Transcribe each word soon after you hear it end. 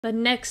The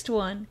next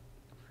one.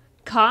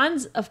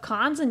 Cons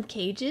and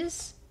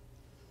cages?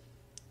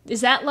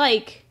 Is that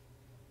like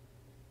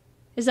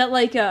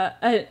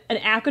an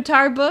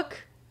ACOTAR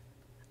book?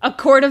 A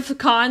court of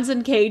cons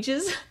and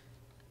cages?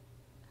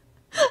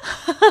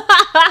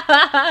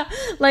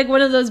 Like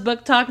one of those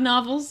book talk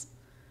novels?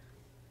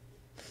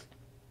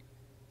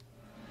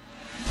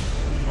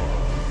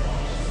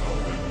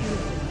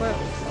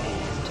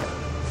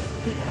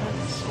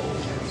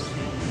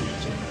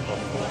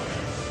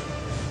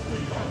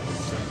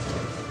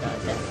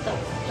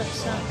 The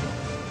sun,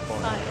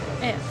 fire,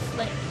 air,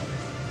 flame.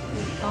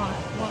 We are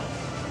one.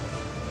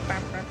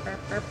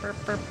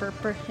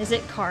 Is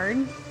it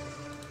card?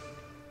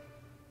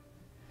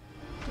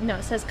 No,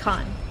 it says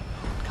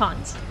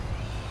cons.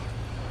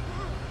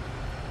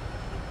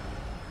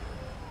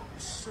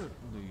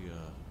 Certainly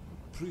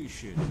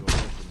appreciate your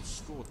help in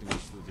escorting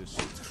us through this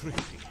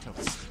tricky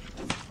task.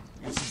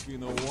 This has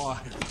been a wild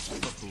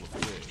couple of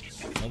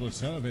days. Well, the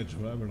salvage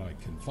whoever I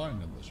can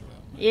find in this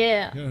realm.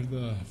 Yeah. You're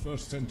the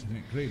first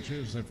sentient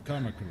creatures I've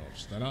come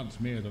across that aren't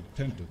made of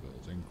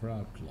tentacles and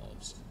crab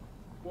claws.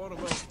 What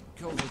about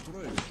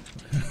Calvadre?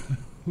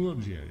 Who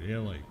would you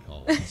really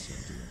call a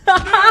sentient?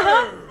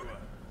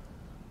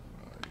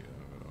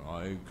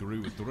 I agree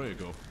with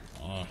Drago.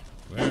 Ah,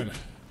 well,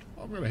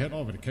 I'm gonna head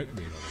over to cook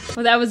meat.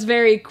 Well, that was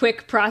very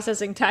quick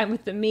processing time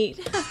with the meat.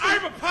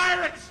 I'm a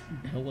pirate!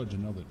 Pillage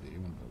another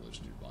demon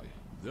village nearby.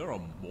 There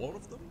are more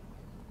of them?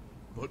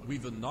 But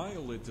we've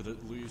annihilated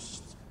at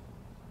least...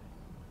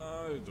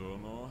 I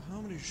don't know.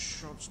 How many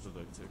shots did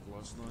I take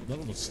last night?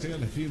 That was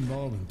still a few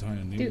more than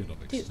I needed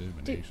of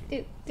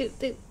extermination.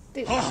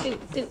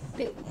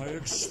 My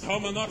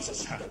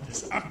exterminatus hand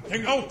is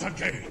acting out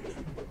again!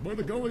 Where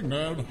the going,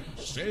 man?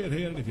 Stay it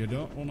here if you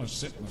don't want to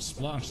sit in the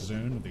splash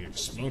zone of the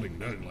exploding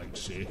node like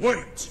shit.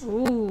 Wait!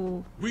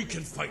 Ooh. We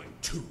can fight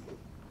too.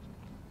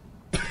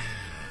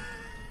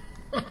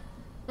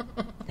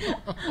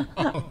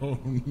 Oh,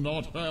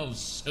 not how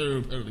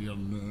so,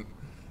 Alien.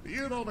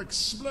 You don't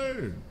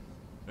explode.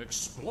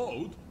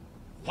 Explode?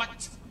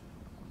 What?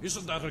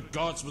 Isn't that a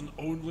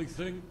guardsman-only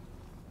thing?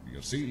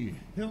 You see,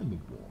 Helmet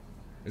War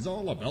is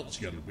all about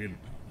your willpower.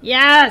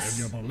 Yes!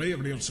 If you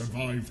believe you'll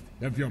survive,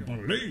 if you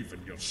believe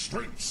in your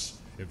strengths,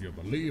 if you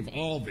believe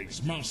all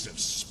these massive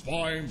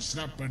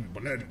spine-snapping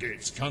blood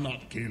gates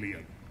cannot kill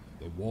you,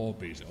 the war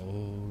is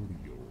all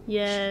yours.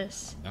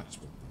 Yes. And that's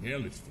what the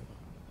hell is for.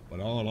 But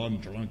all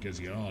undrunk as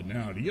you are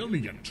now, the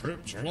Alien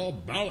troops are all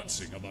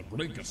balancing on the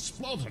brink of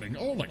splattering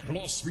all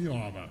across the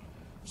armor.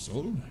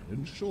 So,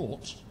 in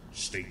short,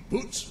 stay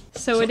put.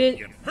 So it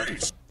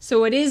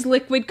is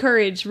liquid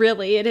courage,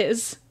 really, it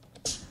is.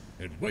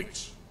 And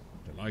wait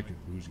till I can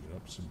booze you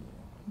up some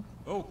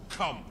more. Oh,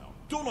 come now.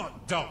 Do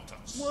not doubt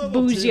us. Well,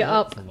 Booze you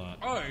up.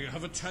 I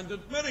have attended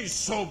many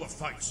sober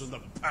fights in the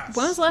past.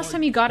 When was the last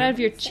time you got out of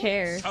your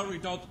chair?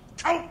 Carried out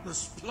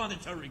countless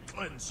planetary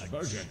cleansings. I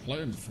bet you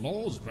cleanse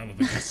floors better than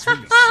you swing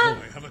a sword.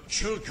 I have a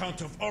kill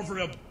count of over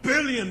 1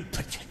 billion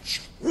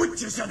potential,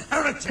 which is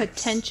inheritance.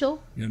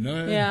 Potential? You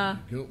know, Yeah.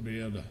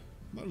 Guiltbeard,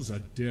 there's a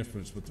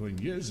difference between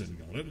using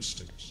your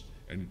instincts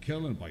and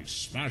killing by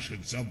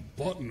smashing some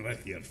button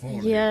with your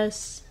forehead.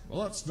 Yes.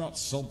 Well, that's not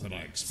something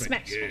I expect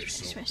Smash, you smash,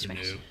 so smash, to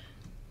smash. do.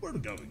 Where are we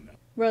going now?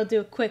 We'll do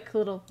a quick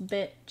little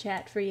bit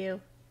chat for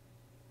you.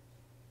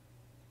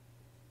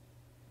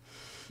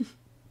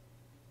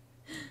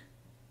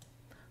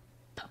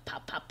 Pop,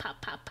 pop, pop,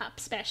 pop, pop, pop.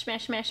 Smash,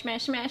 smash, smash,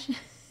 smash, smash.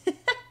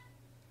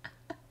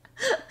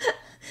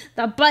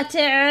 The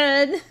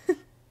button!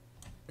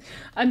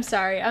 I'm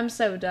sorry, I'm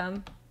so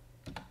dumb.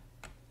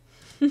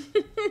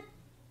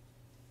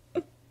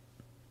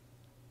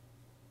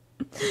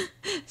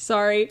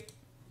 Sorry.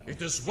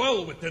 It is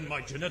well within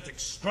my genetic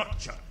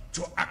structure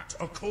to act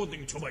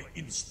according to my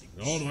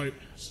instincts. All right,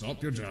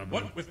 stop your jabbering.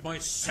 What with my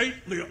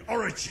saintly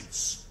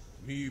origins,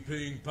 me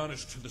being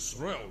banished to this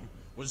realm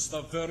was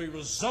the very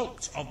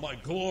result of my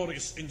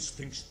glorious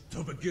instincts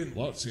to begin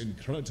with. That's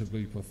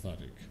incredibly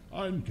pathetic.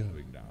 I'm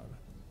going now.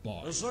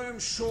 Bye. As I am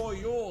sure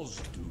yours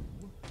do,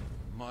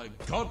 my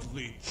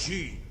godly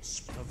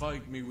genes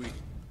provide me with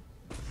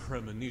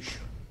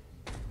premonition.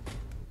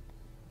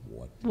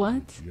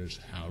 What?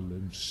 Just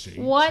howling say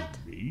What? to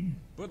me?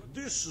 But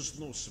this is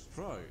no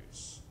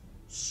surprise,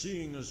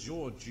 seeing as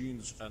your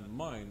genes and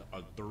mine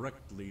are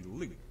directly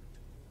linked,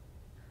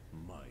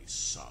 my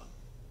son.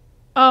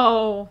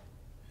 Oh.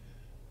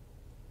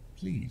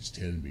 Please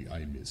tell me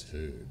I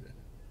misheard.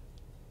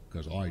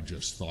 Cause I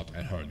just thought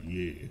I heard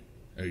you.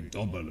 A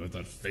double with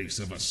the face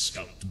of a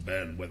sculpted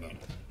bellwether,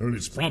 who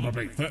is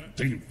probably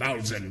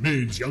 13,000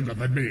 moons younger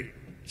than me.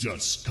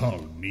 Just call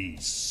me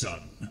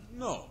son.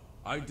 No,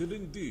 I did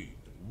indeed,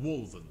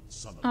 woven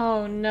son of...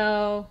 Oh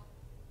no.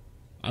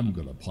 I'm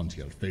gonna punt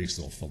your face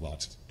off for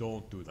that.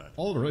 Don't do that.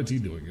 Already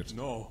doing it.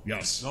 No.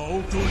 Yes.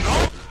 No, do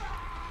not!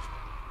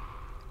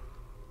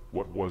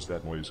 What was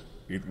that noise?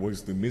 It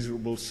was the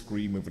miserable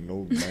scream of an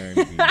old man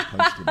being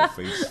punched in the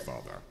face,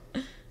 Father.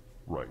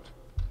 Right.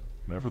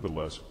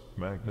 Nevertheless,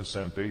 Magnus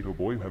and Data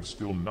Boy have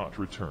still not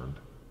returned.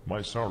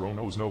 My sorrow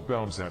knows no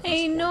bounds at this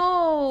Hey, point.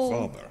 no.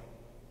 Father,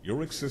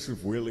 Your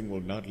excessive wailing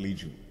will not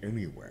lead you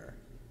anywhere.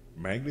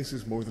 Magnus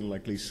is more than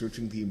likely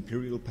searching the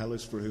Imperial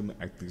Palace for him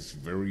at this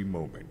very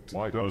moment.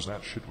 Why does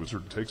that shit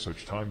wizard take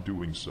such time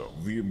doing so?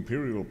 The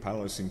Imperial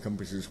Palace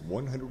encompasses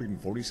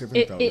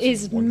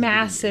 147,181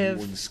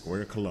 massive.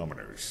 square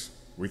kilometers,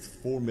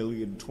 with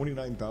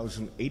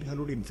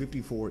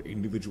 4,029,854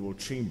 individual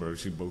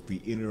chambers in both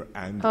the inner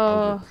and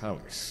outer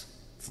palace.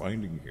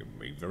 Finding him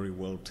may very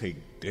well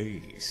take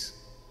days.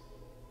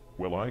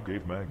 Well, I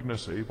gave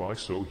Magnus a bike,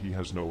 so he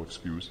has no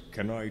excuse.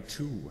 Can I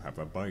too have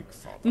a bike,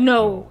 Father?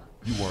 No.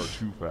 You are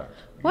too fat.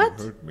 What?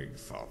 You hurt me,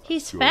 Father.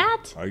 He's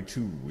fat? I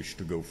too wish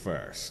to go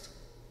fast.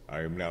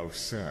 I am now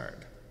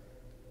sad.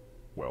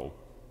 Well,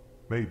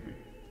 maybe.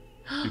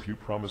 If you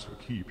promise to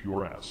keep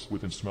your ass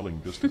within smelling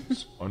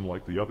distance,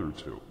 unlike the other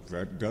two.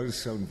 That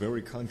does sound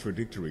very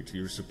contradictory to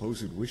your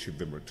supposed wish of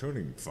them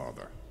returning,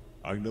 Father.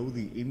 I know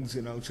the ins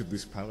and outs of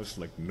this palace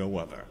like no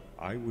other.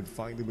 I would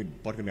find them in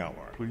but an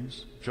hour.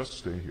 Please, just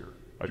stay here.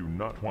 I do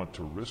not want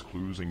to risk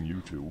losing you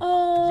two.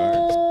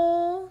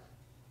 Oh,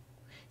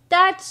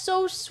 that's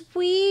so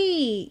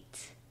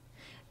sweet.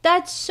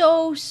 That's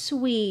so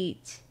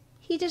sweet.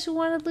 He doesn't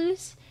want to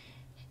lose.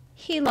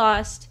 He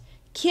lost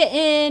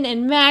Kitten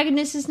and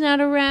Magnus is not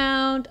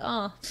around.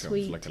 Oh,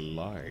 sweet. Sounds like a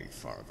lie,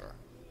 Father.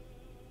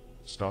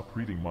 Stop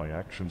reading my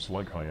actions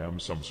like I am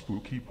some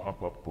spooky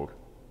pop-up book.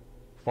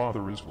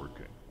 Father is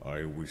working.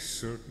 I was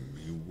certain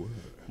you were.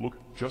 Look,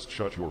 just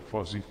shut your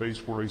fuzzy face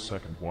for a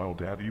second while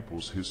Daddy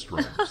pulls his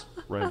strings.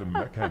 Random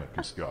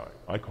mechanicus guy.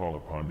 I call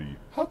upon thee.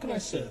 How can I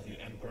serve you,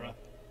 Emperor?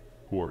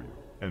 Who are you?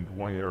 And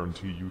why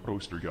aren't you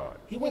coaster guy?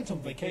 He went on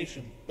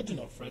vacation, but do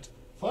not fret,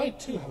 for I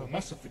too have a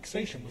massive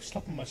fixation with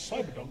slapping my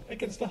cyberdog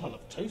against the hull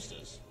of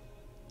toasters.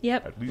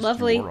 Yep, At least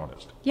lovely. you are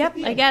honest. Yep,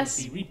 The I Emperor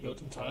guess. be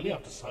rebuilt entirely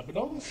after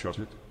cyberdogs? Shut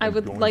it. I and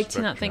would go like to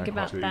inspect not think Jack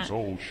about Hattay's that.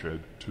 old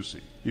shed to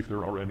see if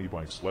there are any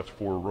bikes left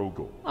for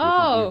Rogel.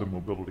 Oh. Preferably the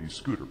mobility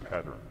scooter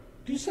pattern.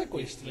 Do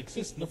segways still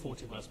exist in the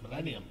 41st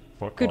millennium?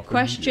 Fuck Good off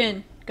question.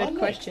 immediately. Good Are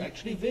question. lights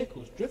actually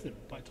vehicles driven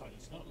by tiny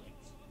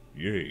snotlings?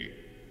 Yay.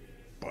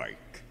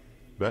 Bike.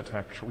 That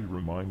actually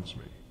reminds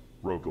me.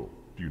 Rogel,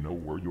 do you know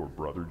where your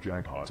brother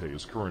Jack Hattay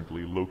is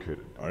currently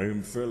located? I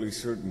am fairly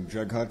certain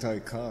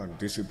Jaghatai Khan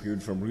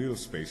disappeared from real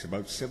space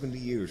about 70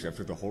 years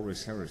after the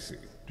Horus Heresy.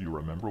 Do you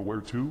remember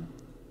where to?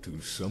 To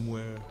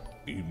somewhere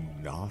in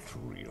not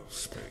real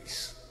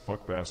space.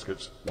 Fuck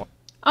baskets.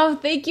 Oh,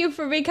 thank you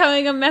for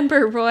becoming a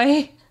member,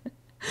 Roy.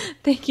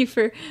 Thank you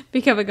for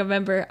becoming a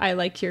member. I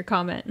liked your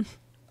comment.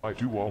 Why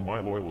do all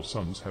my loyal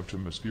sons have to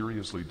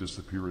mysteriously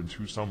disappear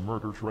into some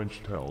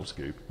murder-drenched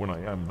hellscape when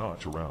I am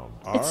not around?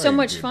 It's so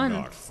much I did fun.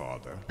 Not,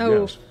 Father.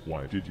 Oh, Yes,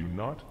 why did you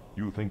not?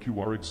 You think you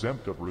are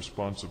exempt of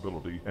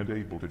responsibility and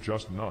able to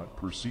just not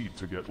proceed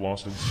to get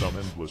lost in some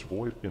endless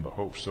void in the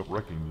hopes of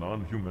wrecking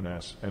non-human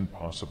ass and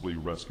possibly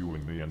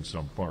rescuing me in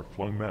some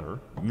far-flung manner?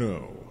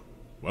 No.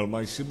 While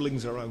my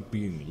siblings are out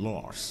being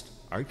lost,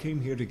 I came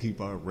here to keep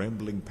our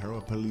rambling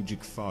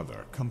paraplegic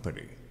father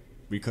company,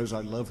 because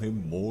I love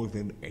him more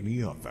than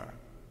any other.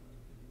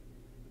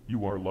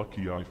 You are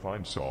lucky I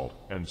find salt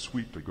and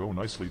sweet to go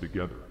nicely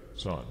together,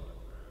 son.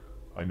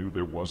 I knew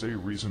there was a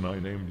reason I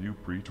named you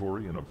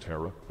Praetorian of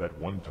Terra that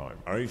one time.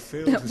 I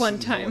fail That to one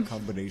see how time. a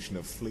combination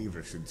of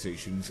flavor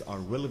sensations are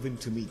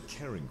relevant to me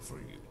caring for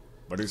you.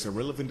 But as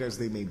irrelevant as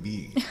they may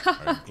be,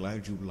 I'm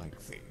glad you like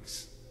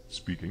things.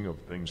 Speaking of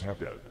things half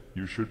dead,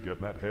 you should get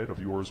that head of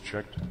yours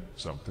checked.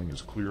 Something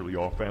is clearly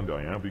off and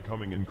I am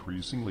becoming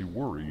increasingly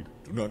worried.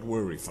 Do not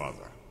worry,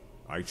 Father.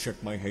 I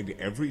check my head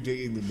every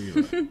day in the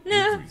mirror.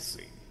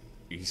 Everything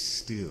is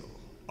still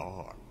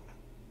on.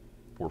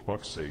 For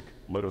fuck's sake,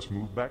 let us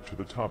move back to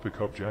the topic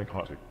of Jack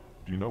Hattay.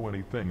 Do you know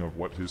anything of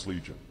what his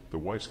legion, the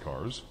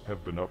Weisscars,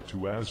 have been up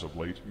to as of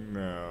late?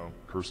 No.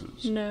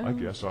 Curses. No. I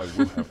guess I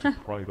will have to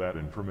pry that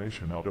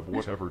information out of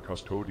whatever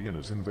custodian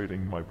is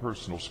invading my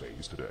personal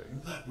space today.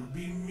 That would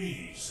be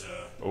me, sir.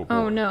 Oh boy,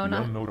 Oh, no, the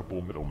not-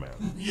 unnotable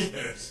middleman.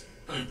 Yes,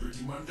 I'm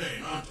pretty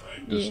mundane, aren't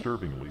I?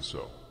 Disturbingly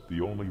so.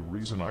 The only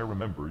reason I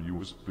remember you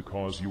is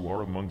because you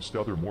are amongst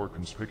other more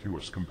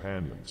conspicuous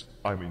companions.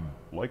 I mean,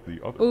 like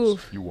the others,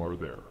 Oof. you are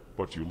there,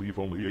 but you leave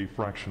only a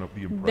fraction of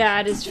the impression.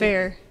 that is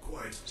fair.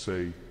 Quite.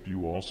 Say, do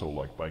you also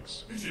like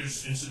bikes? It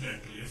is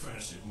incidentally a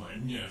fancy of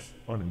mine, yes.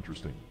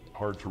 Uninteresting.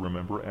 Hard to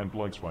remember and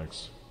like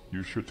spikes.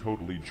 You should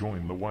totally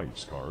join the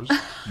Weisscars.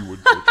 You would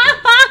fit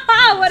right.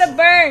 Ah, what a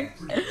burn!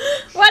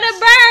 What a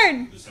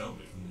burn! This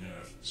helmet,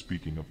 yes.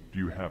 Speaking of, do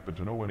you happen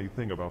to know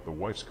anything about the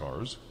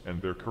Weisscars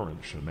and their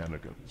current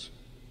shenanigans?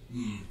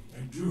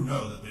 I do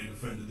know that they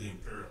defended the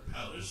Imperial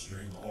Palace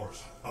during the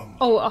Horus humbug.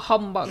 Oh, a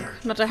humbug,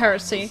 not a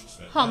heresy.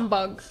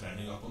 Humbug.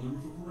 Standing up on the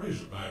roof of a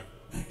razorback.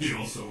 He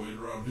also waited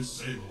around his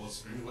sable while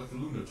screaming like a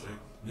lunatic.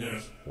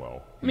 Yes.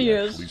 Well, he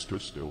Yes. actually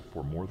stood still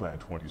for more than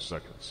 20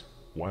 seconds.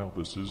 While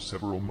this is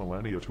several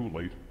millennia too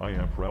late, I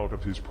am proud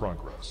of his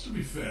progress. To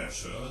be fair,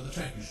 sir, the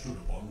tank you stood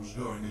upon was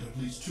going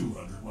at least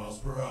 200 miles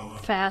per hour.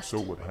 Fast. So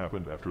what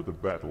happened after the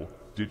battle?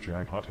 Did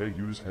Jack Hattay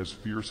use his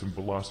fearsome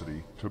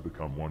velocity to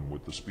become one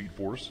with the Speed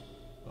Force?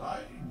 I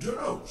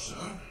dunno, sir.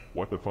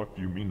 What the fuck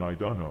do you mean I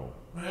don't know?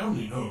 I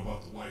only know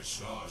about the white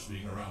scars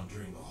being around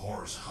during the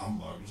Horus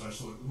humbug as I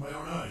saw it with my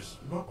own eyes.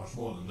 Not much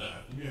more than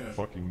that, yes.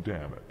 Fucking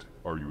damn it.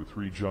 Are you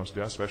three just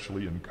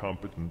especially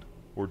incompetent?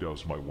 Or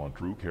does my one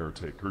true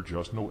caretaker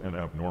just know an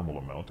abnormal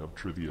amount of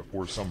trivia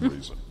for some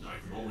reason? I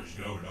can always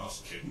go and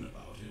ask Kitten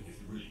about it if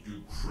you really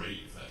do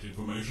crave that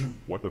information.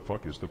 What the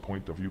fuck is the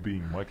point of you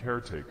being my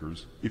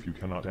caretakers if you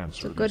cannot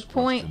answer It's a good these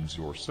point. questions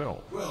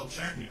yourself? Well,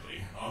 technically,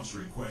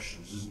 answering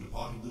questions isn't a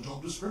part of the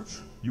job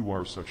description. You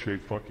are such a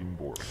fucking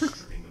bore.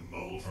 Stripping the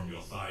mold from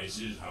your thighs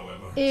is,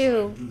 however. Ew.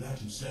 So I can do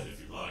that instead if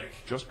you like.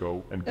 Just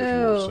go and get Ew.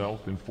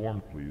 yourself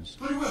informed, please.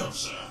 Very well,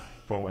 sir.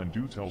 Oh, and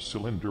do tell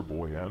Cylinder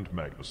Boy and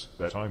Magnus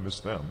that I miss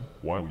them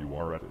while you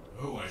are at it.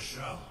 Oh, I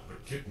shall.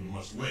 But Kitten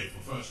must wait,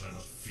 for first I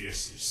must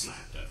fiercely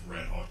slap that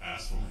red-hot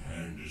ass from my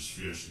hand is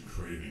fiercely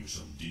craving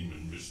some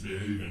demon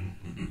misbehaving.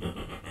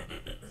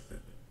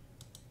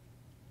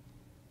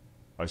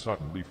 I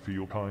suddenly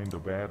feel kinda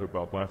bad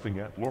about laughing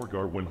at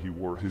Lorgar when he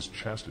wore his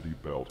chastity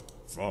belt.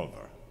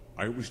 Father,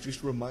 I was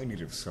just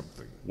reminded of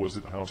something. Was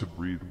it how to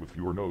breathe with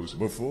your nose?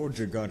 Before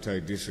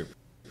Jagatai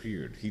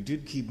disappeared, he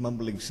did keep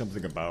mumbling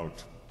something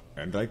about,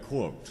 and I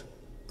quote,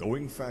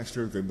 going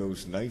faster than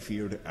those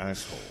knife-eared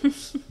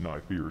assholes.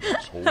 Knife-eared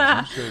assholes,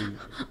 you say?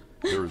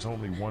 There is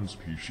only one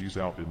species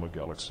out in the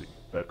galaxy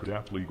that could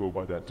aptly go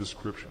by that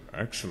description.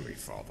 Actually,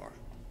 Father,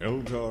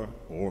 Eldar,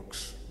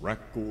 Orcs,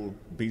 Rakghoul,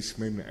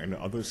 Beastmen, and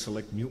other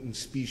select mutant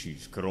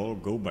species could all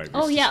go by this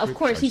Oh yeah, of description.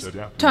 course. He's Said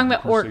after talking the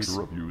about orcs.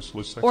 Crusader of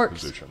useless Orcs.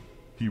 exposition.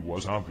 He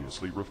was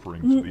obviously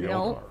referring to the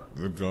No.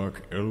 Eldar. The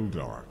Dark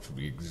Eldar, to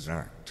be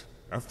exact.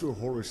 After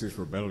Horus's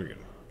rebellion,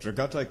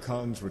 Jagatai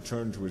Khan's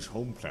return to his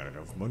home planet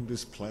of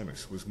Mundus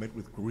Planus was met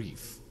with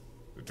grief.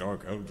 The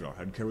Dark Eldar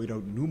had carried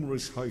out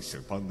numerous heists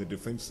upon the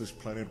defenseless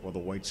planet while the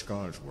White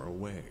Scars were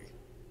away.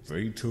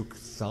 They took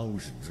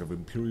thousands of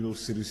Imperial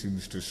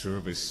citizens to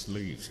serve as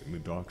slaves in the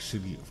Dark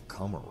City of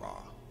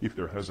Kamara. If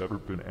there has ever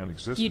been an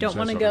existence You don't as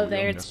wanna go utterly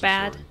there, it's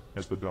bad. unnecessary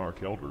as the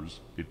Dark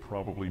Elders, it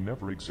probably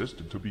never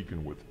existed to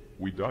begin with.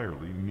 We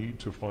direly need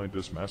to find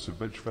this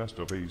massive edge fest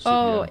of a city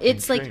Oh, and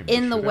it's like shame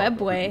in the shit out of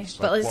webway, its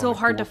but it's so cyclonic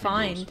hard to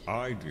torpedoes. find.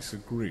 I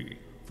disagree,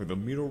 for the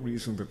mere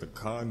reason that the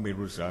Khan may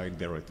reside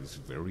there at this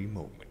very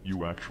moment.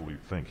 You actually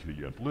think he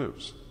yet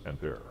lives, and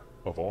there,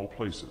 of all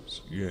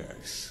places.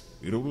 Yes,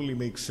 it only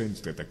makes sense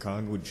that the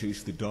Khan would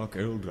chase the Dark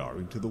Eldar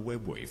into the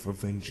webway for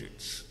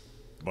vengeance.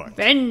 But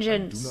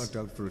Vengeance. I do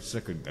not doubt for a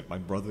second that my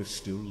brother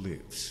still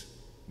lives.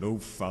 No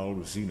foul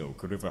Xeno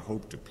could ever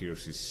hope to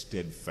pierce his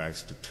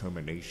steadfast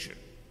determination.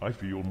 I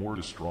feel more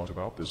distraught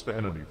about this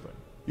than anything.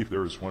 If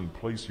there is one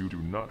place you do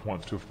not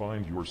want to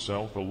find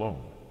yourself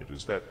alone, it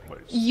is that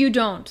place. You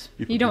don't.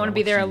 If You the don't want to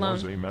be there galaxy alone.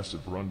 was a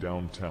massive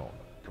rundown town,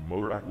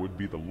 Komorak would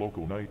be the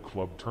local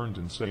nightclub turned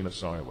insane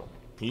asylum.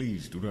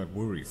 Please do not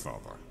worry,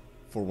 Father.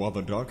 For while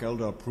the Dark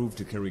Eldar proved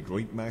to carry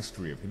great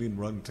mastery of hidden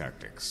run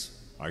tactics,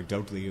 I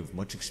doubt they have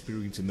much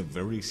experience in the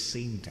very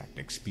same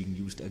tactics being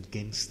used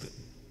against them.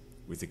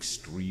 With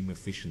extreme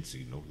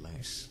efficiency, no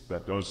less.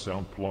 That does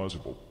sound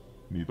plausible.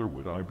 Neither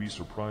would I be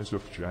surprised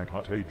if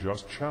Jagatai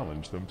just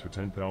challenged them to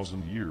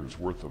 10,000 years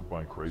worth of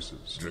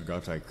bicraces.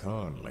 Jagatai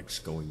Khan likes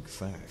going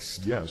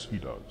fast. Yes, he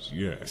does.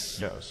 Yes.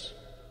 Yes.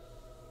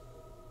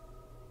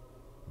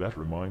 That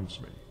reminds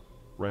me.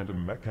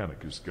 Random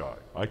Mechanicus guy,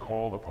 I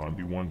call upon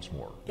you once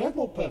more. There are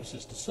more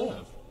purposes to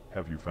serve.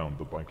 Have you found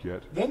the bike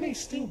yet? There may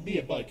still be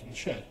a bike in the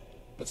shed,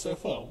 but so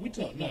far we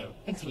do not know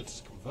until it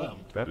is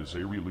confirmed. That is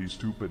a really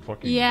stupid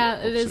fucking Yeah, way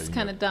of it is saying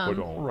kinda dumb.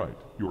 But alright,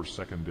 your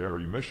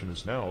secondary mission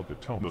is now to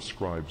tell the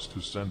scribes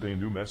to send a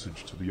new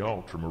message to the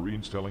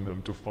Ultramarines telling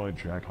them to find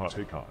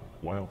Jagatai Khan,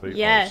 while they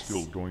Yes. are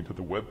still going to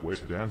the webway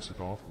to dance it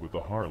off with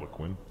the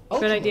Harlequin.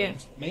 Good idea.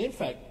 Ultramarines may in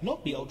fact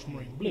not be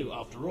ultramarine blue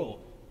after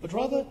all, but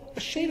rather a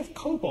shade of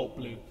cobalt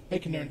blue,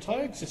 making their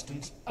entire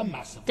existence a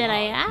massive Did I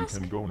lie. You ask?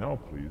 can go now,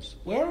 please.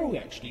 Where are we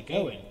actually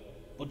going?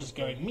 What does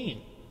going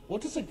mean?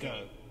 What does it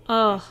go?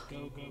 Oh,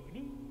 Go, go,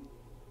 go.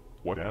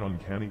 What an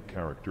uncanny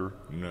character.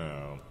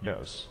 No.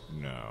 Yes.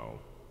 No.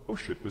 Oh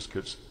shit,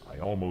 biscuits. I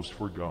almost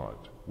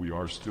forgot. We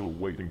are still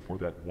waiting for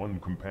that one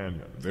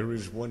companion. There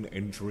is one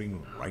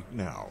entering right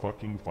now.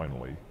 Fucking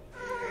finally.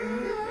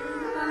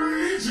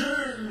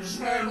 Greetings,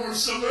 my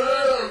most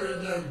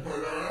alluring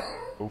Emperor.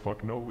 Oh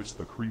fuck no, it's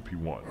the creepy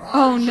one.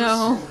 Oh,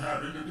 no. So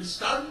happy to be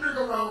standing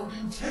around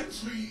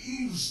intensely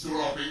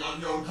eavesdropping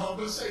on your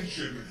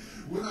conversation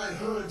when I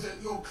heard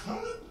that your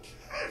current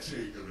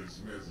caretaker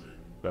is missing.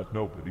 That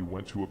nobody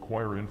went to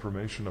acquire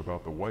information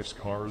about the White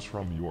Scars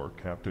from your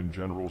Captain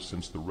General,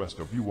 since the rest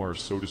of you are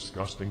so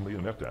disgustingly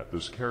inept at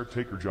this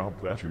caretaker job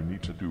that you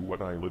need to do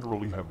what I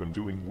literally have been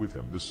doing with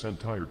him this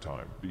entire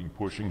time, being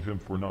pushing him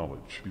for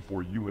knowledge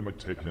before you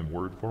imitate him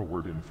word for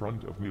word in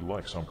front of me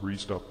like some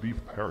greased up beef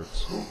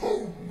parrots.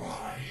 Oh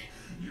my,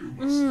 you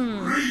must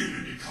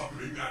really be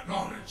covering that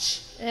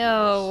knowledge.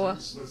 ew.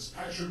 Senseless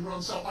passion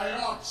runs up my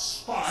arch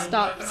spine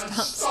Stop, like an stop,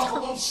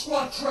 unstoppable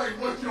squat train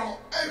with your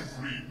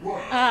every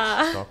word.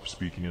 Stop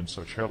speaking in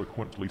such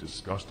eloquently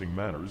disgusting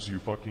manners, you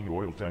fucking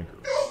oil tanker.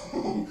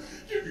 Oh,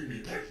 giving me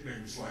pet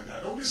names like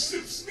that only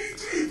slips me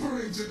deeper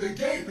into the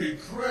gaping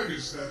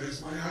crevice that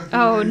is my admiration.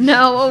 Oh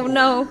no, oh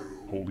no.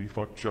 Holy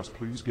fuck, just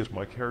please get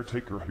my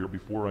caretaker here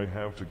before I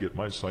have to get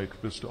my psych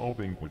fist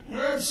open with.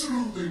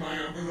 Absolutely, my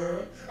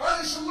Emperor.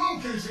 I shall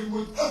locate him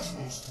with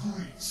utmost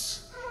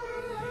grace.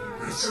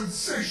 The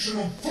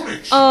sensational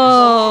friction is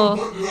all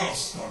but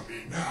lost on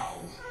me now.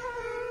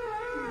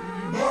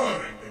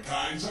 Barring the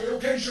kinds I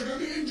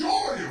occasionally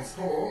enjoy, of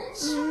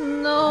course.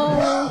 No.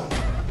 Well,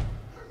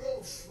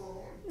 hello,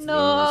 Fraud.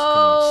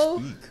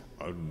 No. Speak,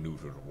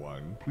 unneutered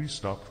one. Please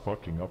stop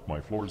fucking up my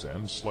floors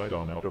and slide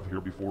on out of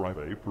here before I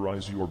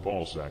vaporize your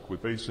ballsack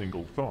with a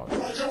single thought.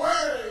 Right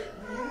away!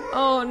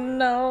 Oh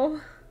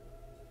no.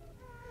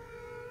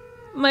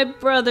 My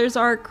brothers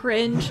are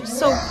cringe.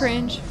 So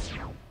cringe.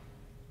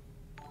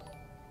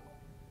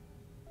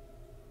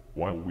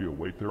 While we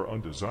await their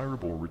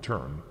undesirable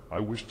return, I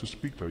wish to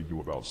speak to you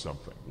about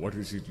something. What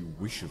is it you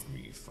wish of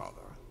me, Father?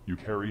 You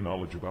carry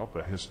knowledge about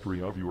the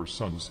history of your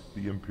sons,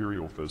 the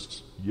Imperial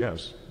Fists,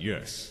 yes?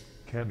 Yes.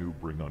 Can you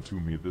bring unto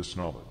me this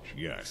knowledge?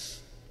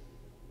 Yes.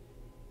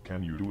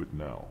 Can you do it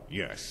now?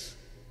 Yes.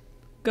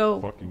 Go.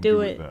 Fucking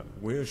Do it. then.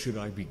 Where should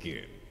I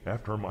begin?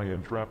 After my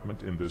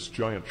entrapment in this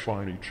giant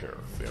shiny chair.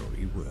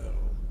 Very well.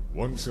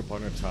 Once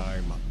upon a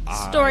time,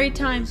 Story I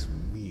time. was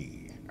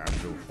me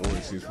after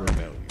Horus's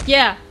rebellion.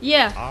 Yeah,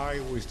 yeah. I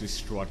was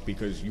distraught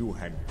because you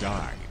had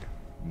died.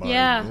 My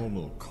Yeah.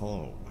 normal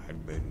calm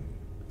had been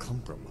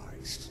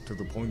compromised to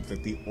the point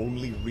that the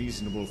only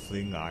reasonable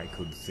thing I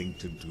could think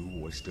to do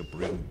was to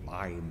bring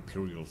my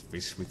Imperial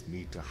Fist with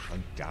me to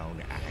hunt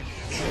down and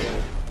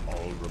kill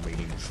all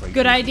remaining traitors.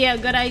 Good idea,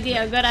 good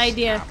idea, good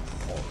idea.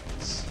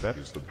 Horus. That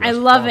is the best I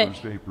love it.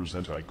 Father's Day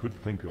present I could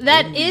think of.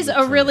 That is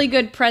a really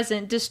good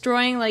present.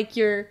 Destroying like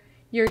your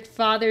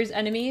father's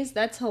enemies.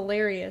 That's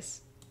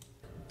hilarious.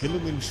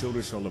 Gilliman showed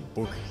us all a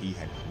book he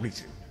had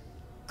written.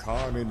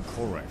 Khan and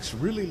Korax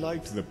really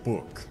liked the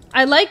book.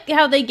 I like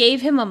how they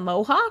gave him a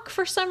mohawk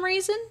for some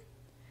reason.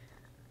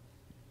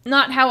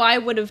 Not how I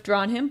would have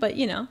drawn him, but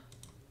you know.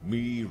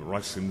 Me,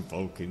 Russ, and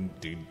Vulcan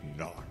did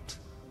not.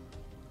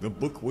 The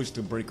book was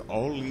to break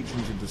all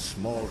legions into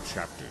small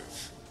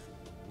chapters.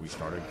 We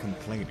started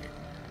complaining.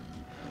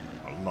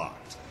 A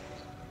lot.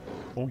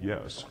 Oh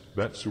yes,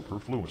 that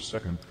superfluous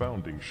second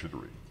founding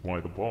shittery. Why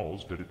the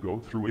balls did it go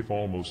through if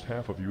almost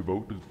half of you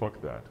voted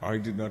fuck that? I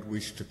did not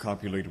wish to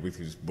copulate with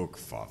his book,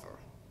 Father.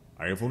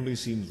 I have only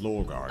seen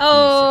Lorgar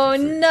Oh do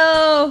such a thing.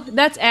 no,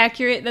 that's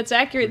accurate. That's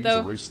accurate Please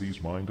though. erase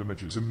these mind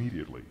images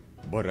immediately.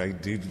 But I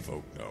did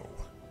vote no.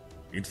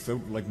 It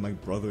felt like my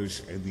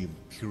brothers and the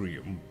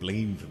Imperium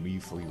blamed me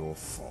for your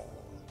fall.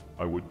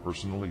 I would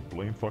personally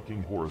blame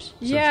fucking Horus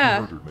since Yeah.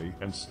 you murdered me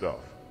and stuff.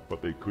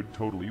 But they could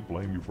totally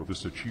blame you for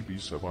this itchy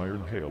piece of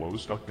iron halo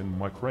stuck in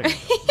my crane.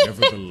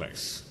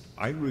 Nevertheless,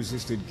 I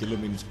resisted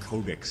Gilliman's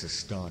Codex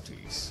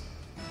Astartes.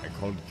 I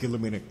called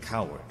Gilliman a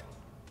coward,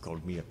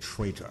 called me a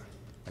traitor.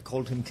 I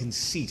called him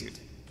conceited.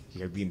 He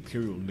had the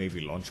Imperial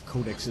Navy launch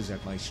codexes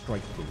at my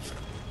strike cruiser.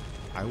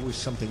 I was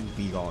something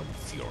beyond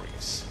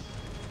furious.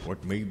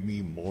 What made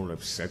me more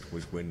upset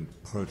was when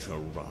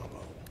Perturabo,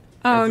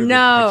 Oh ever the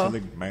no.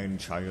 petulant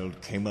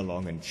man-child, came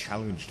along and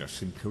challenged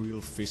us Imperial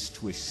Fist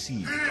to a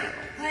siege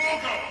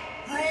battle.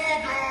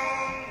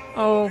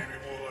 Oh.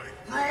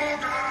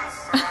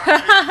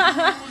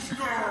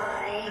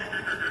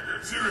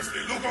 Seriously,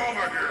 look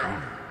over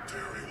here!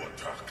 Terry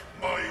Watak,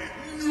 my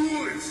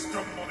newest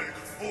demonic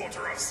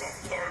fortress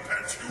of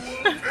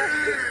perpetual pain!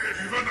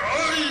 Even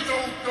I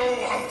don't know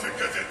how to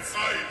get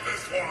inside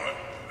this one!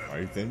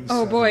 I then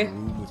Oh, sat boy. in a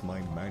room with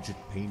my magic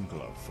pain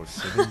glove for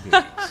 7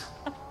 days.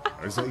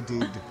 As I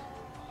did,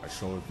 I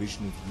saw a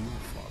vision of you,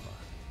 Father.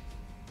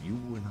 You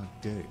were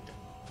not dead.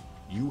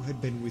 You had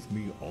been with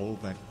me all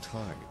that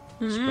time.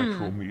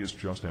 Spectral me is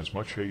just as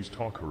much a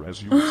talker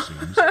as you, it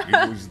seems.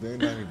 It was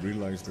then I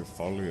realized the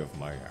folly of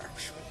my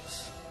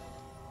actions.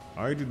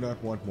 I did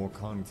not want more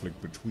conflict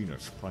between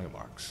us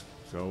Primarchs,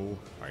 so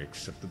I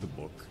accepted the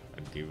book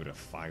and gave it a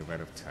 5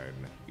 out of 10.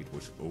 It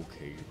was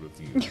okay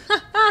review.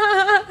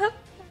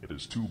 It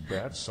is too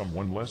bad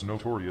someone less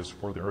notorious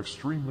for their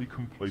extremely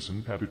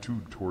complacent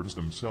attitude towards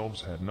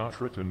themselves had not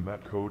written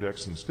that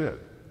codex instead.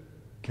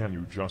 Can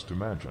you just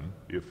imagine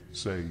if,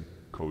 say,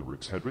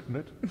 Codex had written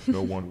it?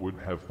 No one would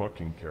have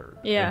fucking cared.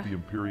 Yeah. And the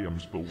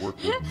Imperium's bulwark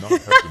would not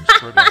have been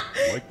spread out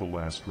like the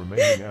last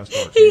remaining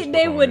Astartes.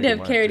 They without wouldn't a have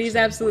cared. galactic He's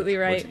sandwich. absolutely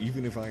right. But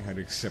even if I had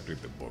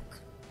accepted the book,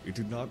 it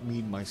did not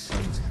mean my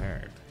sons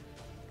had.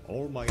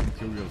 All my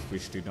Imperial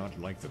Fish did not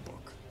like the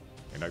book,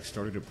 and I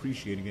started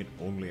appreciating it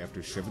only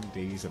after 7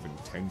 days of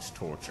intense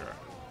torture.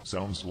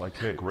 Sounds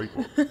like a great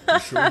book. To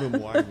show them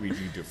why we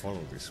need to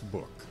follow this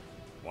book,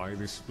 why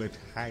this split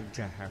had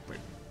to happen.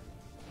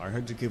 I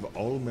had to give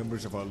all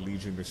members of our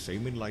Legion the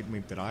same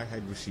enlightenment that I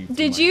had received from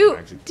Did my you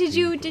magic did pain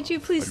you glove. did you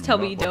please I do tell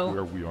not me you like don't?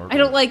 where we are I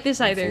don't going. like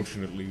this either.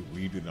 Unfortunately,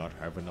 we do not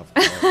have enough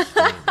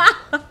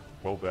cars.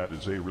 Well, that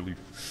is a relief.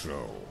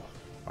 So,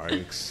 I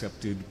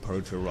accepted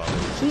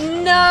Perturabo's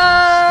No!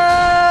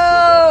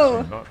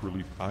 no! Not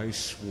really. I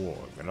swore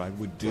that I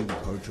would dig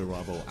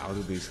Perturabo out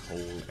of this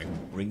hole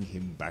and bring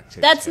him back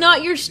to That's Terra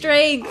not your in an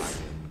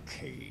strength. iron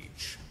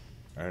cage.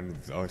 And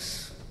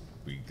thus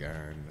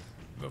began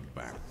the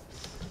battle.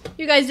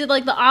 You guys did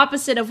like the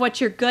opposite of what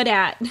you're good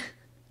at.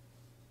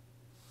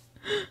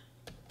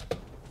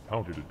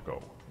 How did it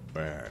go?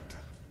 Bad.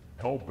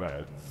 How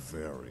bad?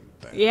 Very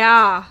bad.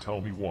 Yeah.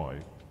 Tell me why.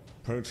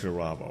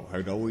 Perturabo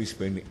had always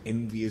been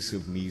envious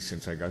of me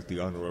since I got the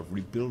honor of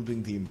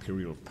rebuilding the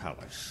Imperial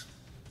Palace.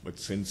 But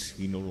since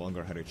he no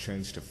longer had a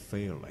chance to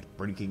fail at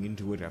breaking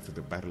into it after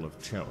the Battle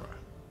of Terra,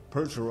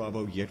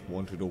 Perturabo yet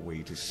wanted a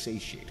way to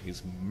satiate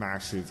his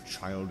massive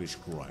childish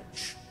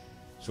grudge.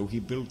 So he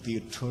built the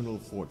Eternal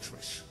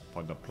Fortress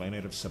upon the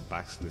planet of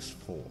Sebastus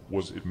IV.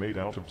 Was it made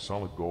out of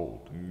solid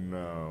gold?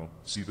 No.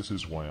 See, this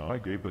is why I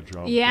gave the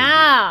job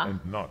Yeah. to you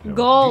and not him.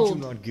 Gold. Did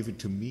you not give it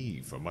to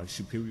me for my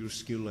superior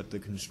skill at the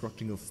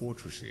constructing of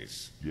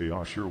fortresses?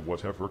 Yeah, sure,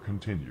 whatever,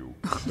 continue.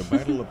 The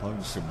battle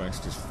upon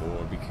Sebastus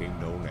IV became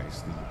known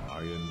as the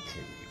Iron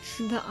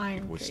Cage. The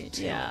Iron It was Cage,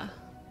 terrible. yeah.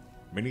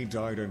 Many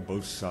died on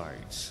both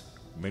sides.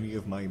 Many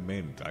of my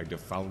men died to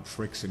foul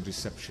tricks and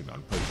deception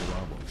on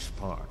Perturabo's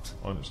part.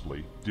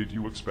 Honestly, did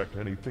you expect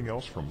anything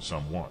else from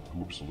someone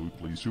who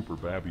absolutely super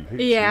babby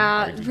hates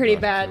Yeah, I did pretty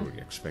not bad.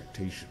 carry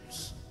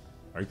expectations.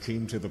 I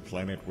came to the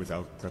planet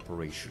without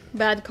preparation.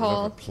 Bad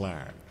call. Without a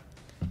plan.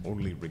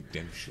 Only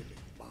redemption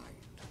in mind.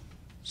 you?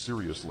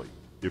 Seriously,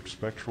 if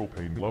Spectral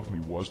Pain Love Me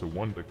was the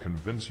one to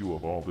convince you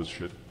of all this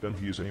shit, then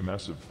he's a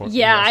massive fucking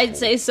Yeah, asshole. I'd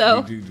say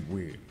so. We did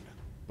win,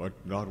 but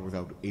not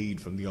without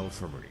aid from the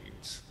Ultramarines.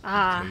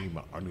 Ah. We came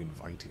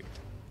uninvited.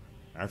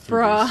 After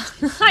Bruh.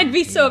 this, the I'd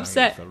be so pain I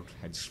upset. felt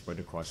had spread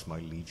across my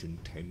legion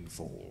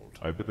tenfold.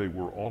 I bet they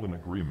were all in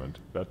agreement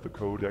that the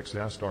Codex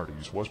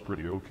Astartes was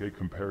pretty okay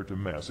compared to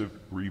massive,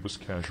 grievous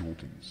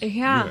casualties.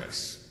 Yeah.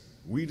 Yes,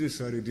 we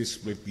decided to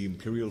split the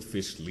Imperial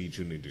Fist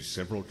Legion into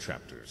several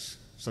chapters,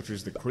 such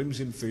as the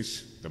Crimson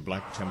Fist, the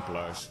Black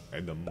Templars,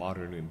 and the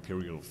modern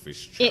Imperial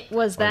Fist chapter. It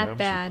was I that am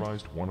bad.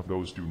 surprised one of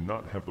those do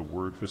not have the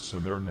word fists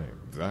in their name.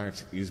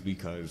 That is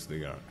because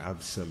they are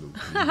absolutely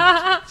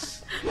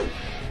useless.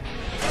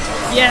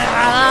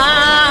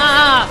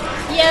 Yeah!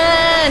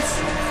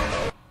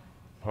 Yes!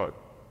 Hut.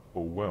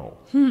 Oh well.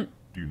 Hmm.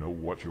 Do you know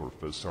what your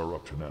fists are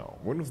up to now?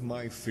 One of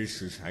my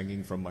fists is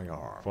hanging from my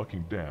arm.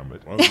 Fucking damn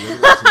it. While the other is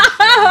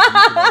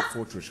enshrined in my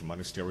fortress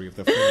monastery of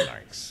the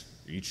Phalanx.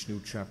 Each new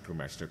chapter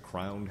master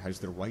crowned has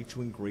the right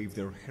to engrave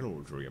their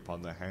heraldry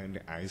upon the hand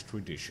as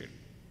tradition.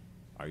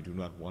 I do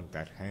not want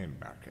that hand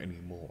back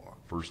anymore.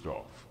 First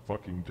off,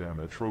 fucking damn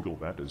it, Trogel,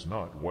 that is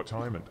not what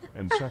I meant.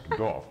 And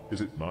second off,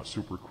 is it not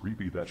super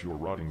creepy that your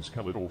rotting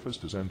skeletal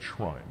fist is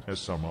enshrined as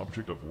some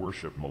object of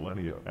worship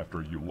millennia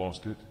after you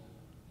lost it?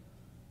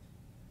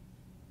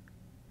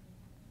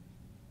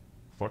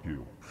 Fuck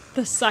you.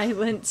 The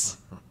silence.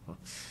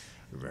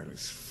 That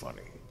is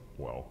funny.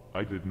 Well,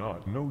 I did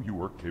not know you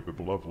were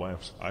capable of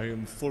laughs. I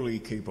am fully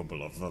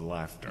capable of the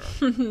laughter.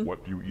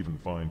 What do you even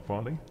find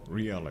funny?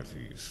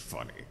 Reality is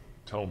funny.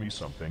 Tell me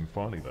something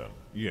funny then.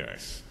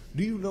 Yes.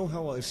 Do you know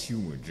how us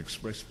humans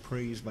express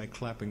praise by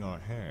clapping our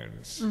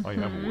hands? I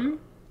am aware.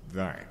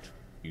 That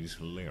is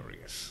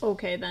hilarious.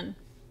 Okay, then.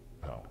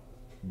 How?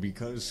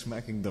 Because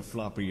smacking the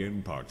floppy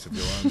end parts of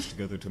your arms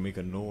together to make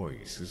a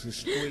noise is a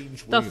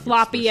strange way The of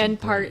floppy expressing end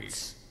praise.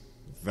 parts.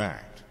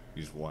 That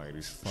is why it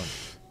is funny.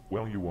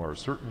 Well, you are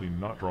certainly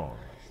not wrong.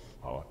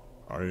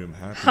 I am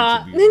happy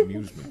Ha. to be an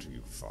amusement to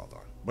you, Father.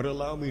 But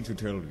allow me to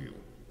tell you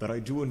that I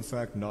do in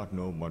fact not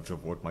know much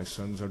of what my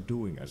sons are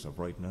doing as of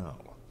right now.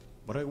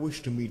 But I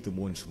wish to meet them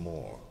once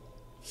more.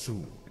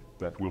 Soon.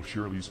 That will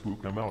surely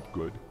spook them out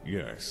good.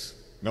 Yes.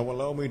 Now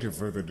allow me to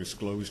further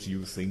disclose to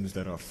you things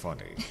that are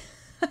funny.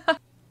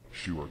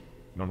 Sure,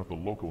 none of the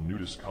local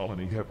nudist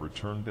colony have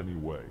returned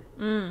anyway.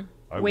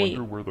 I wait.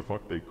 wonder where the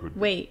fuck they could be.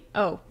 Wait.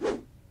 Oh.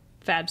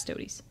 Fab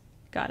Stoties.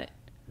 Got it.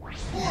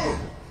 Whoa!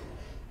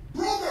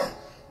 Brother!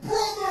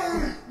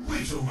 Brother!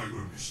 Wait, oh my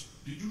goodness.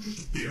 Did you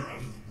just appear out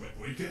of the wet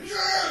wicket?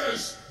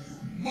 Yes!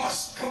 You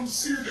must come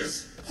see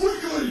this!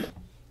 Quickly!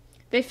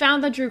 They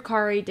found the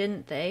Drukari,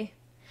 didn't they?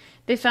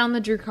 They found the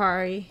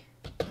Drukari.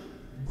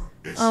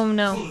 It's Oh,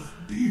 no. full of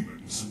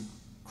demons and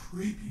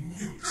creepy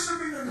mutes.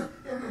 No.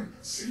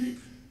 See?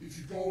 If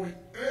you go in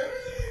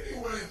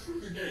anywhere through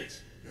the gate,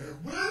 there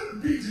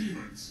will be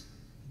demons.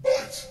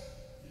 But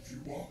if you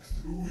walk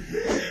through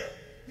here,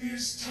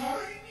 this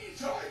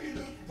tiny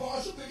little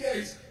part of the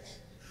gate.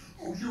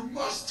 Oh, you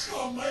must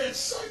come. My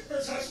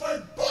excitement has my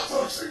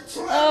buttocks in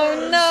tremors.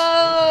 Oh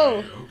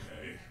no!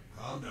 Okay.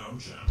 Calm down,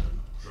 champion.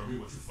 Show me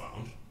what you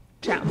found.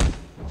 Ciao.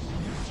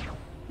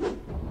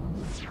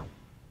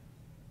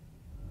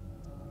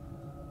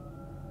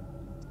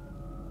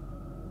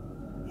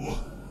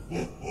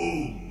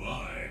 Oh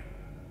my.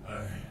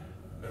 I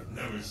have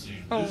never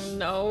seen Oh this.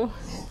 no.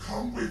 Oh,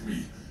 come with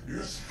me. You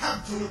just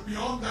have to look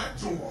beyond that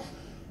door.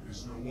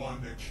 There's no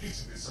wonder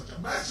Kitten is such a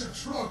massive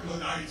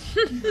troglodyte,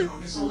 even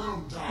on his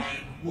alone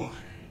time. Why,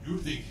 you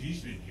think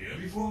he's been here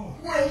before?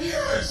 Well,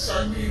 yes,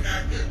 I mean,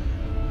 that is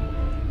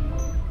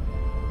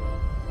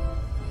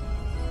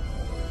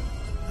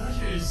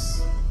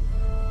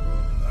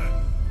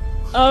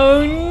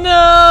Oh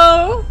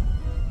no!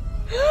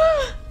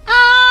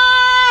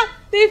 Ah!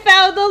 They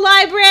found the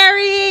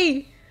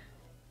library!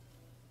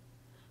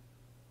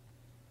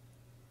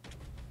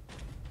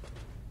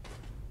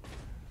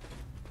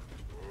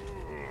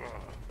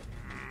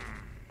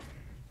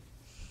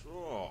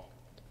 So,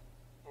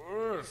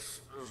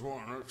 this is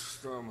what an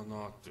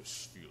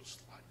exterminatus feels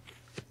like.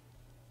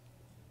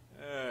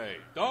 Hey,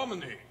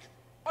 Dominic,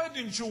 why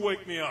didn't you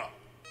wake me up?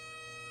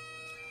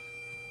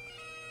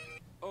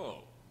 Oh.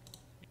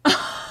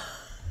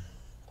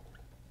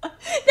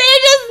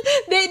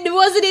 It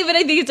wasn't even,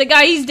 I think it's a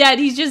guy, he's dead,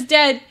 he's just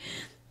dead.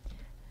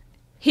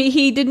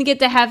 He didn't get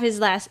to have his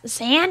last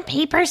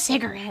sandpaper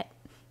cigarette.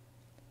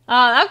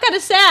 I'm kind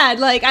of sad,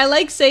 like, I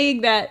like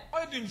saying that.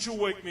 Why didn't you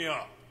wake me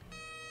up?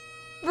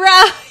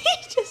 Bruh,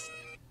 he just...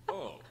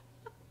 Oh,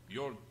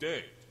 you're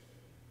dead.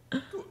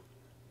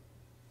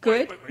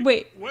 Good. Good?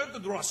 Wait. Where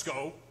did Ross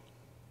go?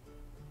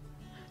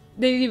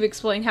 They didn't even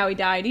explain how he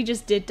died, he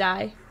just did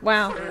die.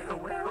 Wow.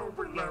 Farewell,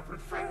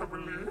 beloved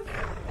family.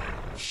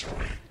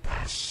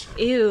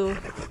 Ew.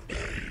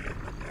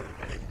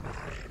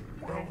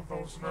 Well,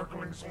 those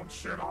nurglings won't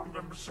shit on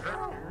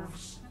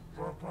themselves.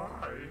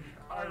 Bye-bye.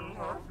 I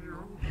love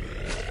you.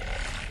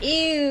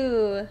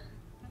 Ew.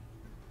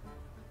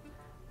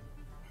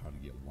 How do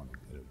you want to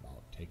get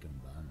about taking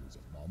down these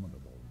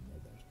abominable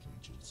mother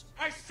creatures?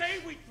 I say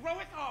we throw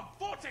it our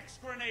vortex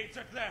grenades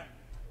at them!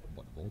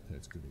 But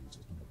vortex grenades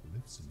are going to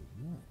blitz in the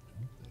warp,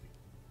 don't they?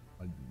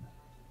 I mean,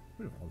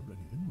 we're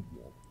already in the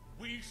warp.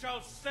 We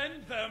shall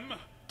send them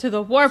To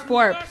the warp.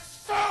 the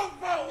Silver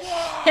Warp!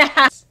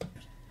 I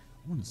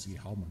want to see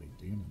how many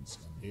demons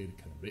a maid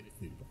can rip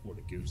through before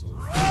it gives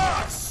over.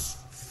 Yes!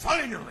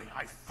 Finally,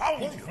 I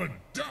found you! Oh,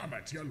 damn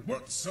it, you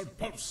weren't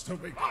supposed to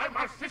be. I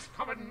must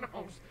discover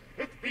nipples.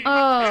 It be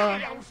Oh.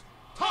 materials.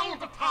 Toll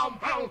the town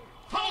bell.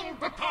 Toll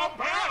the town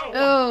bell.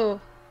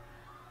 Oh.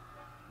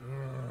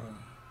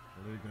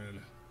 Very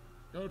good.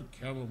 Go to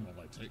kill him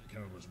while I take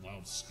care of his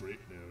wild straight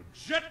dude.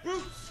 Jet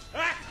boots,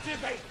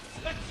 activate!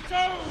 Let's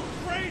go!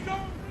 Freedom!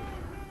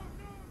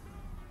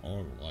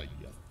 All right,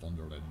 you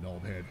thundering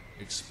knobhead.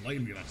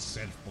 Explain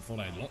yourself before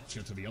I launch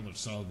you to the other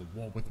side of the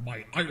wall with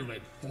my iron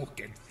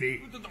fucking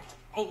feet. You did not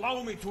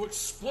allow me to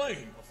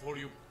explain before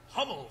you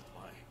pummeled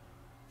my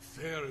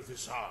fair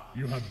visage.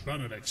 You had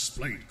better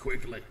explain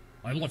quickly.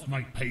 I left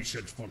my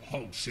patience for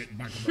whole shit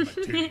back in the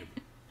material.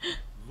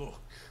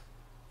 Look,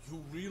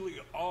 you really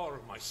are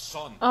my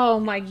son. Oh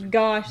my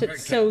gosh,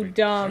 that's so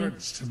dumb.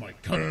 To my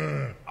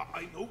car.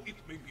 I know it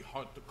may be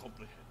hard to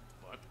comprehend,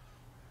 but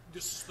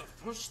this is the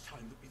first time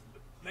that we've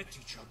met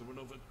each other in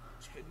over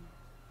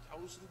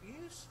 10,000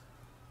 years.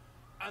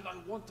 And I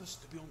want us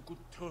to be on good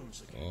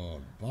terms again.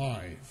 Oh,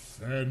 by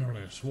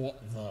Fenris,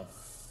 what the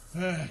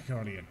fuck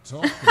are you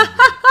talking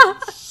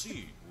about?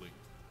 See, Link,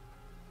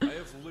 I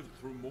have lived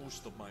through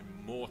most of my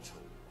mortal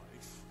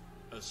life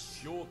as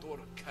Fyodor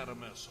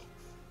Karamazov,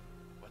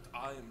 but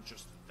I am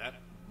just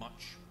that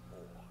much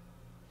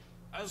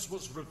more. As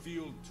was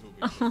revealed to me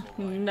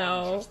before my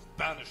no. unjust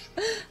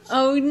banishment,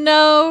 Oh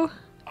no.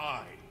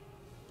 I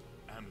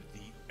am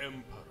the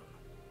Emperor,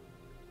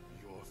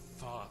 your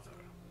father.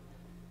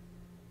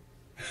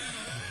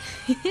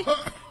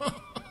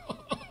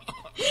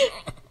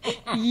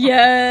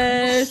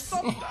 Yes.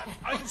 Stop that!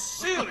 I'm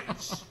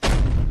serious!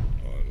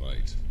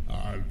 Alright,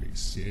 I'll be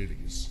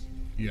serious.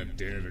 You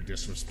dare to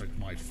disrespect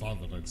my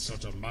father in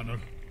such a manner?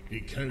 He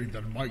carried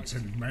the might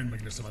and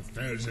manliness of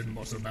 1,000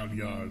 muscle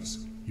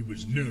yards. He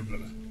was noble,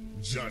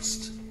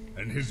 just,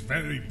 and his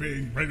very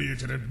being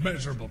radiated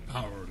immeasurable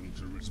power and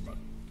charisma.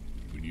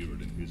 When you were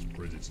in his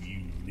presence,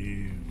 you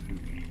knew who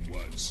he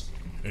was.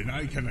 And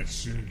I can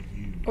assure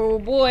you, Oh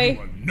boy. you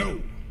are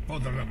no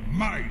father of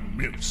my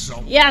milk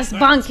soul. Yes,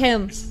 bunk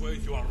him. That is where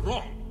you are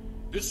wrong.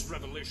 This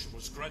revelation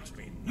was granted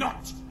me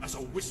not as a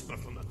whisper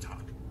from the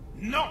dark,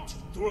 not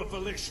through a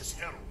fallacious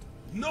herald,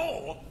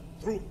 nor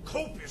through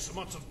copious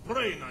amounts of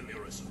brain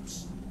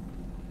aneurysms.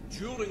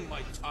 During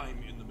my time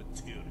in the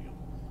material,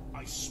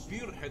 I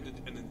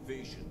spearheaded an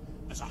invasion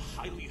as a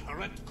highly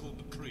heretical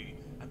decree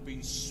and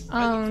been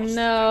spread Oh across the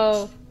no.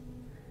 galaxy.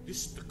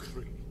 This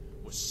decree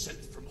was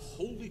sent from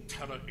Holy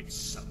Terror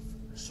itself,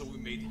 so we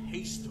made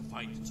haste to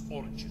find its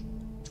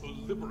origin, to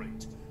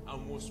liberate our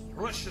most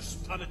precious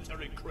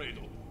planetary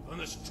cradle from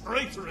this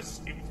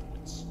traitorous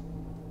influence.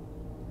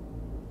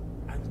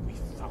 And we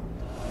found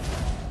it.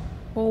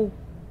 Oh.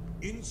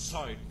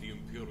 Inside the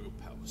Imperial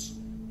Palace,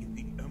 in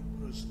the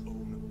Emperor's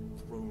own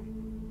throne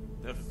room,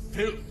 the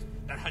filth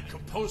that had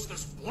composed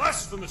this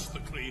blasphemous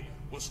decree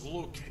was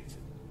located.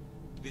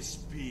 This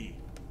being,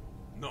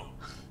 no,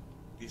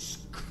 this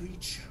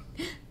creature,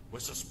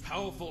 was as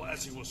powerful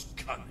as he was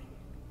cunning.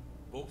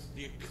 Both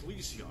the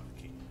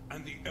ecclesiarchy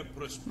and the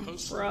Emperor's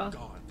personal Bruh.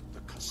 guard, the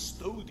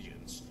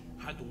custodians,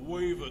 had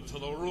wavered to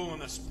the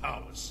ruinous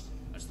powers,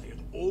 as they had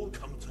all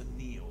come to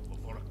kneel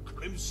before a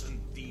crimson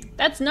demon.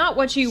 That's not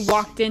what you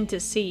walked in to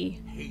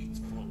see.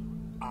 Hateful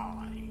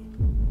eye.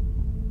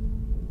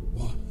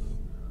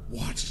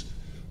 What?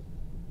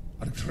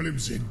 A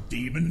crimson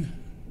demon?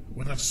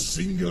 With a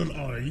single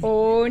eye?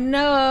 Oh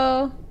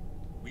no.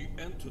 We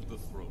entered entered the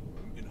throne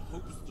room in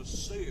hopes to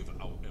save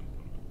our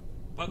emperor.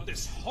 But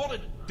this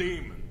horrid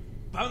demon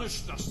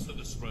banished us to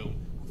this realm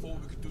before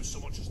we could do so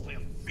much as lay a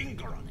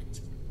finger on it.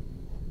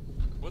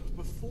 But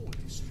before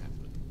this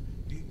happened,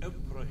 the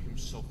emperor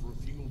himself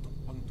revealed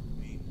unto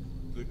me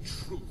the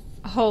truth.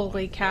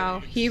 Holy cow.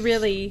 He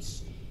really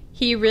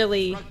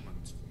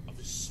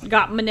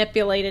got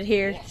manipulated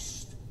here.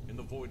 Lost in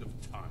the void of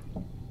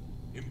time,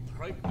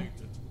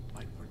 impregnated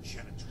by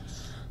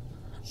progenitress.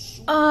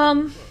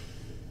 To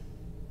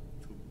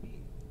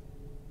me.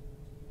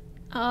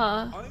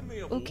 I may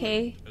have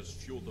okay. lived as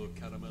Fyodor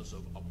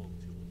Karamazov up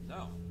until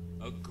now,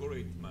 a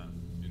great man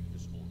in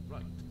his own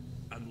right,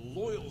 and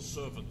loyal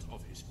servant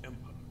of his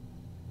emperor.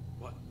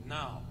 But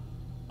now,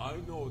 I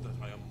know that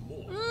I am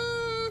more than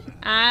that.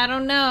 I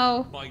don't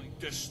know. My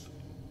destiny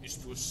is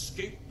to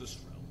escape this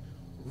realm,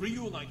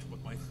 reunite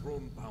with my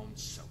throne-bound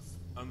self,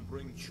 and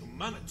bring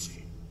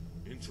humanity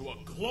into a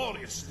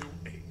glorious new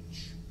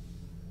age.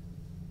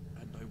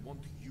 And I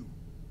want you,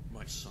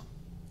 my son,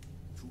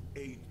 to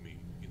aid me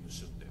in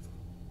this endeavor.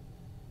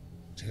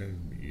 Tell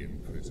me,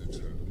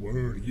 Inquisitor,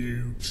 were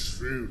you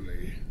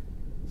truly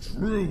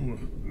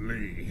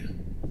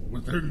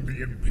within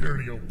the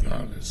Imperial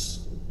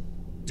Palace?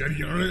 Did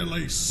you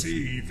really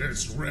see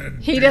this red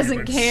He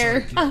doesn't demon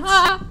care. circlet?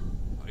 I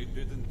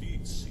did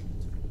indeed see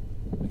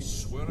it. I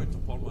swear it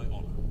upon my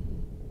honor.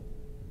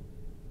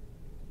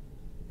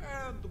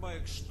 And my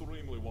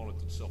extremely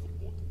warranted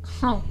self-importance.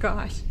 Oh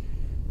gosh.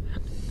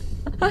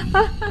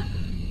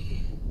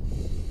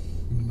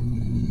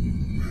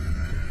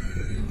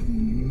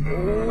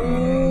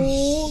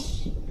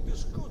 It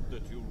is good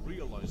that you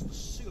realize the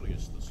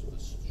seriousness of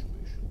this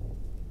situation.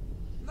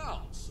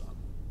 Now, son,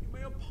 you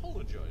may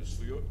apologize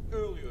for your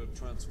earlier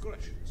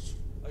transgressions.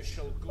 I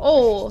shall go.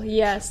 Oh,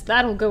 yes,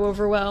 that'll go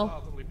over well.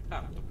 Fatherly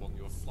pat upon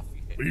your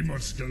fluffy head. We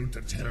must go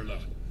to Terra.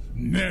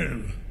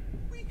 No.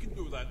 We can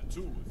do that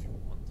too if you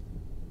want.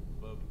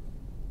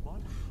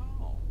 But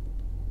how?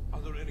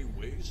 Are there any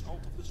ways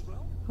out of this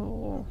realm?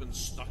 Oh. We've been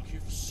stuck here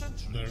for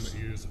centuries.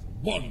 There is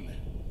one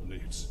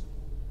leads.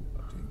 A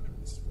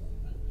dangerous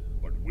one.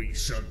 But we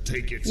shall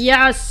take it.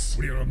 Yes.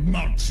 We are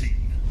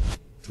marching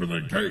to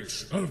the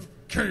gates of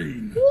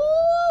Cain.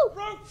 Woo!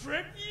 Road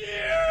trip,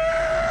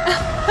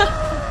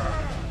 yeah!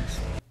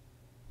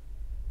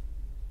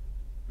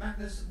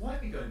 Magnus, why are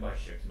we going by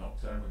ship to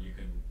Nocturne when you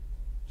can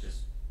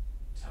just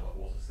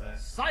teleport us there?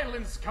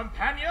 Silence,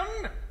 companion!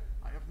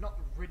 I have not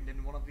ridden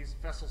in one of these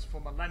vessels for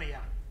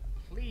millennia.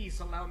 Please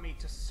allow me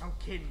to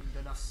soak in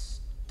the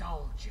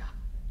nostalgia.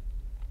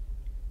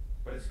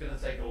 But it's gonna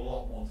take a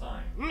lot more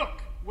time.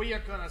 Look, we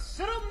are gonna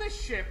sit on this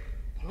ship,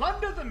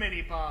 plunder the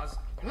minibars,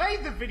 play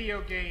the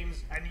video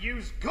games, and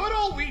use good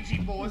old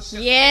Ouija boards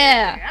to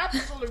Yeah. scare the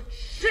absolute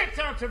shit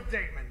out of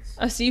demons.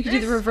 Oh, so you can do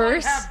the This I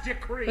reverse have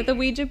decreed. with a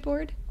Ouija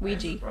board? I'm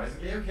Ouija.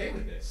 surprisingly okay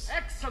with this.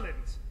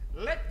 Excellent.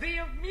 Let the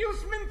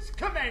amusement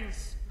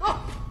commence.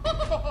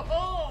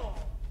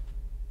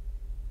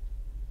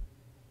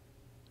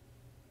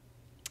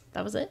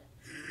 That was it?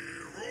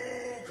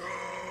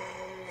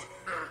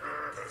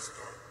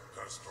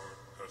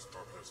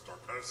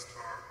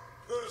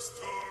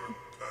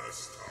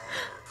 Pestar.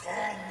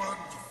 Come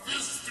and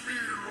fist me,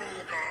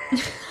 Rogar.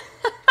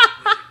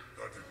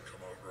 That didn't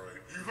come out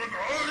right. Even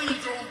I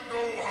don't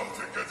know how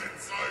to get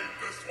inside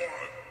this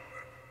one.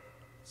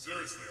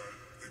 Seriously, I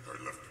think I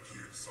left the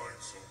key inside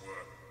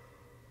somewhere.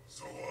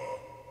 So,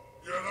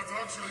 yeah, that's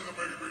actually the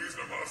main reason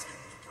I'm asking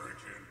you to break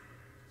in.